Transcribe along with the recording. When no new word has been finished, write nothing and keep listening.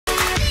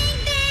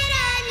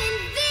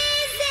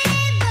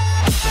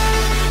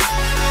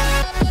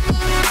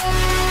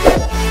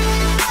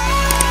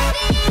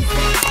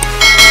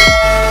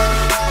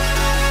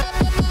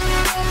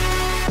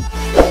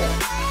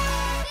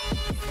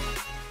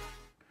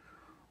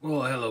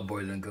Well, hello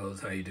boys and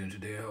girls, how you doing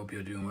today? I hope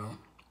you're doing well.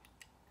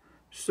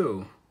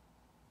 So,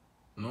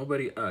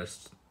 nobody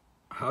asked,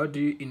 how do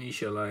you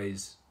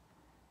initialize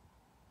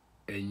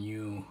a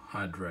new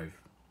hard drive?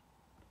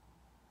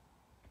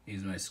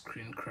 Is my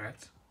screen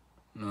cracked?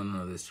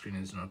 No, the screen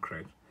is not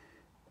cracked.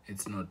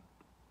 It's not.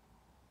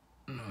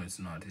 No, it's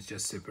not. It's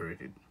just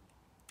separated.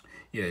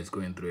 Yeah, it's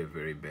going through a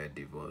very bad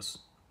divorce.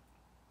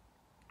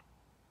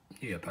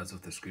 Yeah, parts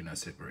of the screen are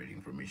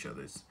separating from each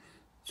other. It's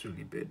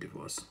really bad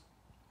divorce.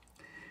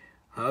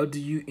 How do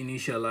you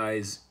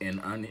initialize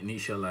an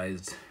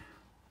uninitialized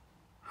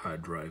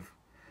hard drive?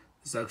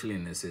 It's actually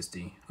an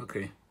SSD.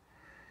 Okay,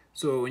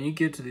 so when you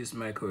get to this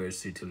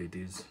macOS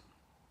utilities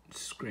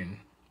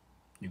screen,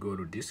 you go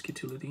to disk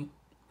utility,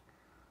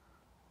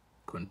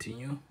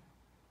 continue,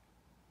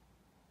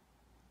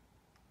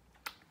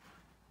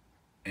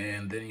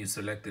 and then you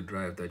select the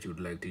drive that you would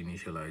like to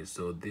initialize.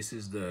 So this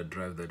is the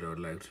drive that I would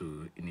like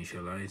to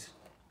initialize.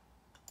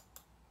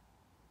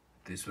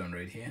 This one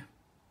right here,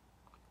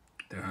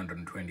 the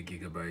 120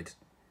 gigabyte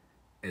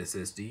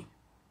SSD.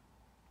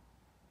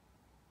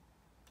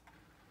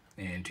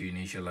 And to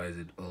initialize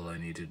it, all I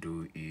need to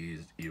do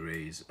is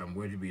erase. I'm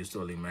going to be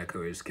installing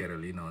macOS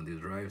Catalina on this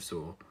drive,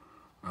 so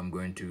I'm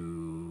going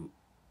to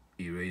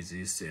erase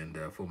this and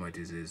format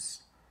this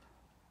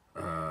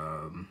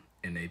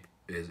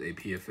as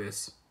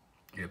APFS,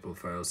 Apple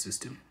File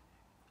System.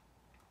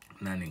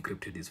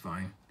 Non-encrypted is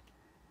fine.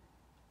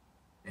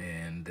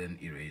 And then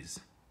erase.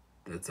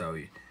 That's how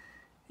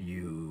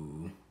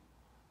you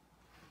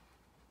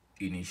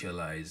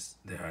initialize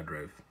the hard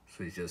drive.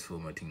 So it's just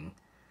formatting,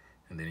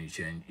 and then you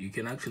change. You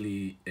can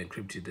actually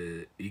encrypt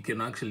it. You can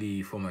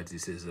actually format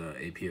this as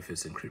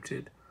APFS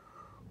encrypted,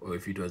 or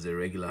if it was a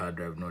regular hard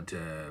drive, not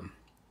an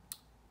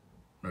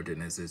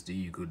SSD,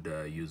 you could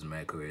use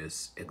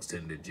macOS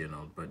extended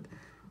general. But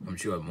I'm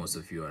sure most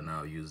of you are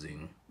now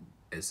using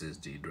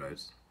SSD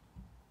drives.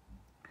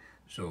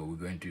 So we're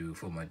going to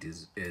format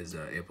this as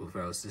Apple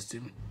File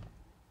System,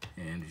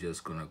 and we're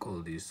just gonna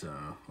call this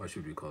what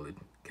should we call it?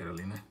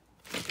 Catalina.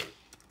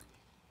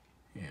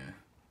 Yeah,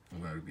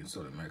 I'm going to be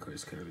installing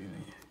macOS Catalina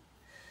here.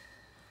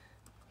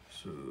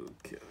 So,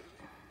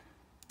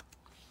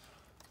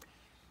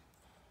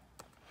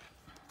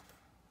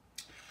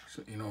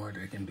 so you know what?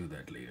 I can do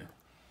that later.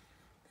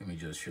 Let me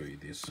just show you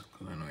this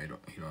because I know you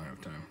don't have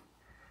time.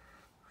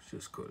 Let's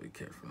just call it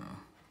cat for now,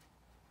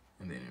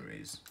 and then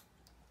erase.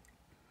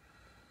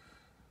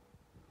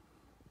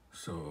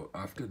 So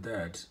after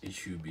that, it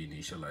should be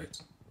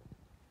initialized.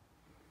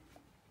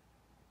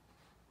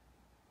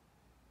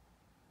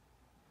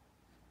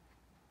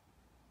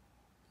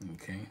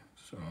 Okay,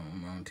 so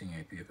mounting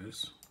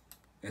APFS,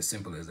 as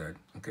simple as that.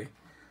 Okay,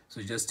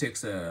 so it just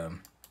takes a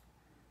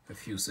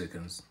few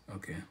seconds.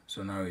 Okay,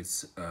 so now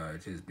it's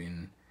it has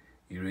been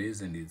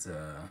erased, and it's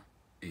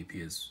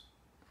APS,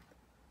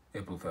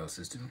 Apple File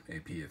System,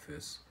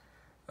 APFS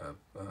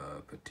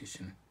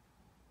partition.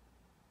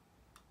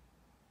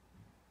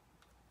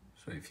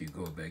 So if you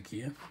go back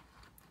here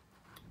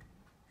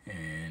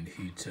and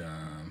hit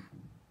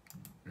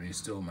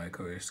reinstall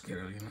macOS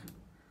Catalina,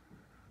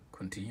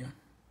 continue.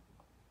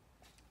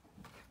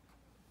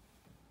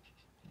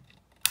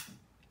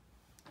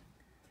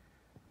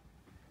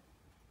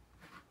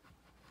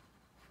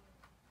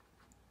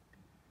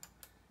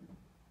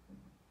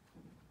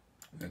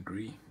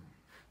 Agree.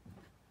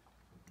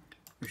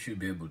 We should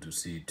be able to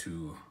see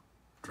two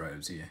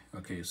drives here.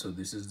 Okay, so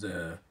this is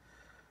the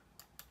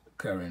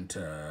current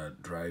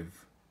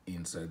drive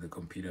inside the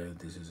computer.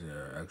 This is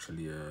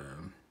actually a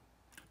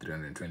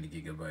 320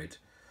 gigabyte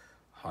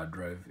hard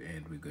drive,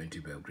 and we're going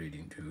to be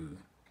upgrading to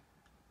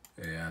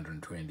a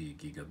 120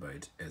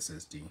 gigabyte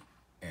SSD,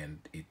 and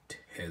it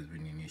has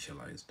been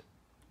initialized.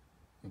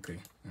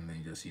 Okay, and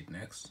then just hit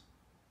next,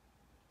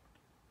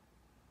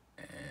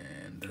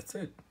 and that's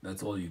it.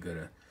 That's all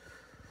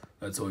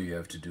you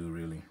have to do,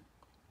 really.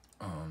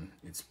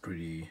 It's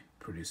pretty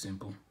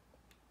simple.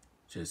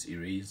 Just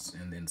erase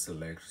and then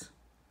select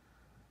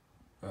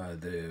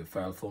the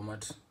file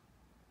format,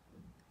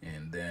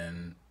 and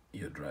then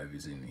your drive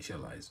is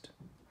initialized.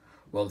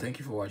 Well, thank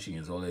you for watching.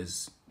 As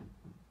always,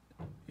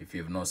 if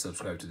you have not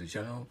subscribed to the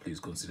channel, please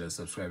consider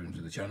subscribing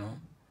to the channel.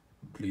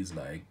 Please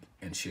like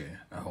and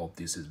share. I hope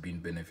this has been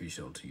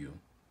beneficial to you.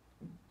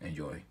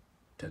 Enjoy.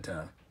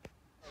 Ta-ta.